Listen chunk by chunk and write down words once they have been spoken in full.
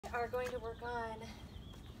are going to work on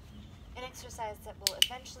an exercise that will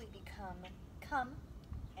eventually become come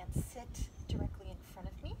and sit directly in front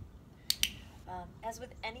of me. As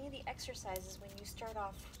with any of the exercises, when you start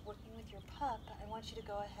off working with your pup, I want you to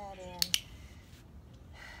go ahead and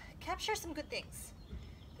capture some good things.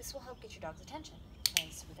 This will help get your dog's attention,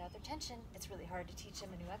 because without their attention, it's really hard to teach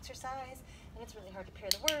them a new exercise, and it's really hard to pair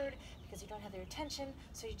the word because you don't have their attention,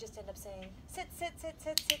 so you just end up saying sit, sit, sit,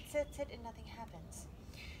 sit, sit, sit, sit, and nothing happens.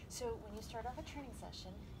 So when you start off a training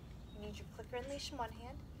session, you need your clicker and leash in one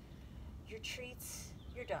hand, your treats,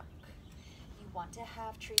 your dog. You want to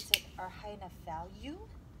have treats that are high enough value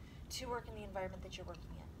to work in the environment that you're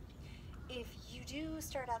working in. If you do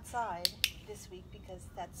start outside this week, because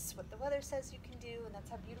that's what the weather says you can do and that's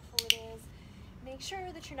how beautiful it is, make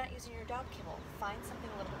sure that you're not using your dog kibble. Find something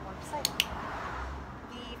a little bit more exciting.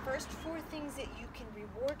 The first 4 things that you can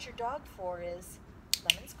reward your dog for is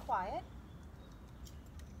Lemon's quiet,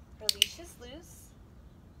 her leash is loose,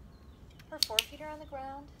 her forefeet are on the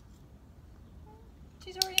ground,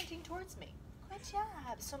 she's orienting towards me. Good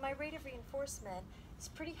job. So my rate of reinforcement is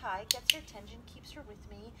pretty high, gets her attention, keeps her with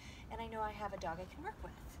me, and I know I have a dog I can work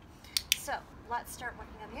with. So let's start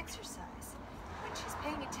working on the exercise. When she's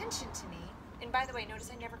paying attention to me, and by the way, notice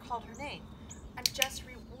I never called her name. I'm just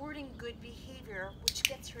rewarding good behavior, which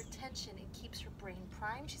gets her attention and keeps her brain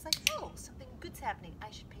primed. She's like, oh, something good's happening.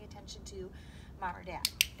 I should pay attention to mom or dad.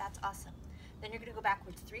 That's awesome. Then you're gonna go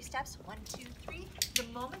backwards 3 steps, 1, 2, 3. The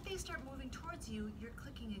moment they start moving towards you, you're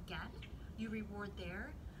clicking again. You reward there.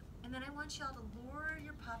 And then I want y'all to lure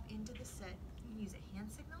your pup into the sit. You can use a hand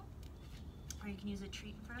signal, or you can use a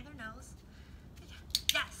treat in front of their nose.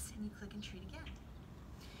 Yes, and you click and treat again.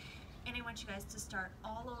 And I want you guys to start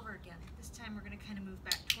all over again. This time we're gonna kind of move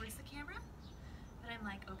back towards the camera. But I'm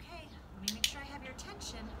like, okay, let me make sure I have your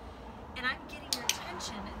attention. And I'm getting your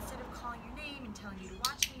attention instead of calling your name and telling you to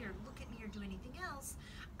watch me or look at me or do anything else.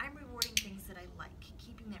 I'm rewarding things that I like,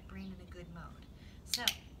 keeping that brain in a good mode. So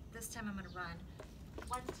this time I'm gonna run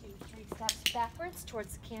 1, 2, 3 steps backwards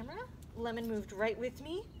towards the camera. Lemon moved right with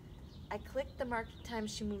me. I clicked the marked time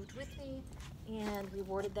she moved with me and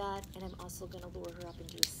rewarded that, and I'm also gonna lure her up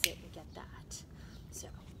into a sit and get that. So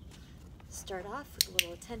start off with a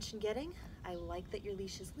little attention getting. I like that your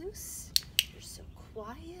leash is loose. You're so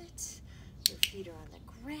quiet. Your feet are on the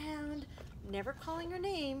ground. Never calling her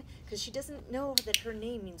name, because she doesn't know that her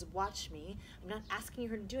name means watch me. I'm not asking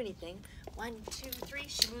her to do anything. 1, 2, 3,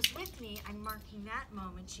 she moves with me. I'm marking that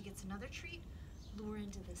moment. She gets another treat. Lure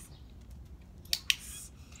into the sit.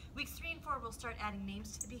 Yes. Weeks 3 and 4, we'll start adding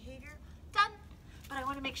names to the behavior. Done. But I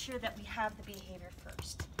want to make sure that we have the behavior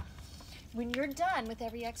first. When you're done with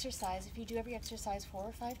every exercise, if you do every exercise 4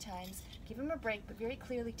 or 5 times, give them a break, but very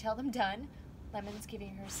clearly tell them done. Lemon's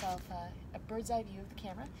giving herself a bird's eye view of the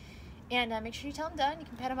camera. And make sure you tell them done. You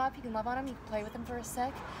can pet them up, you can love on them, you can play with them for a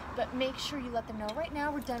sec, but make sure you let them know right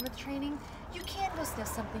now we're done with training. You can go sniff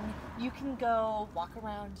something, you can go walk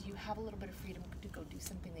around, you have a little bit of freedom to go do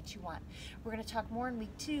something that you want. We're going to talk more in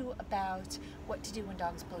week 2 about what to do when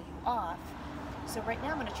dogs blow you off. So right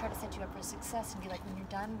now I'm going to try to set you up for success and be like, when you're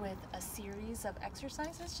done with a series of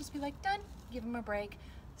exercises, just be like, done, give them a break,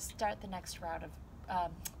 start the next round of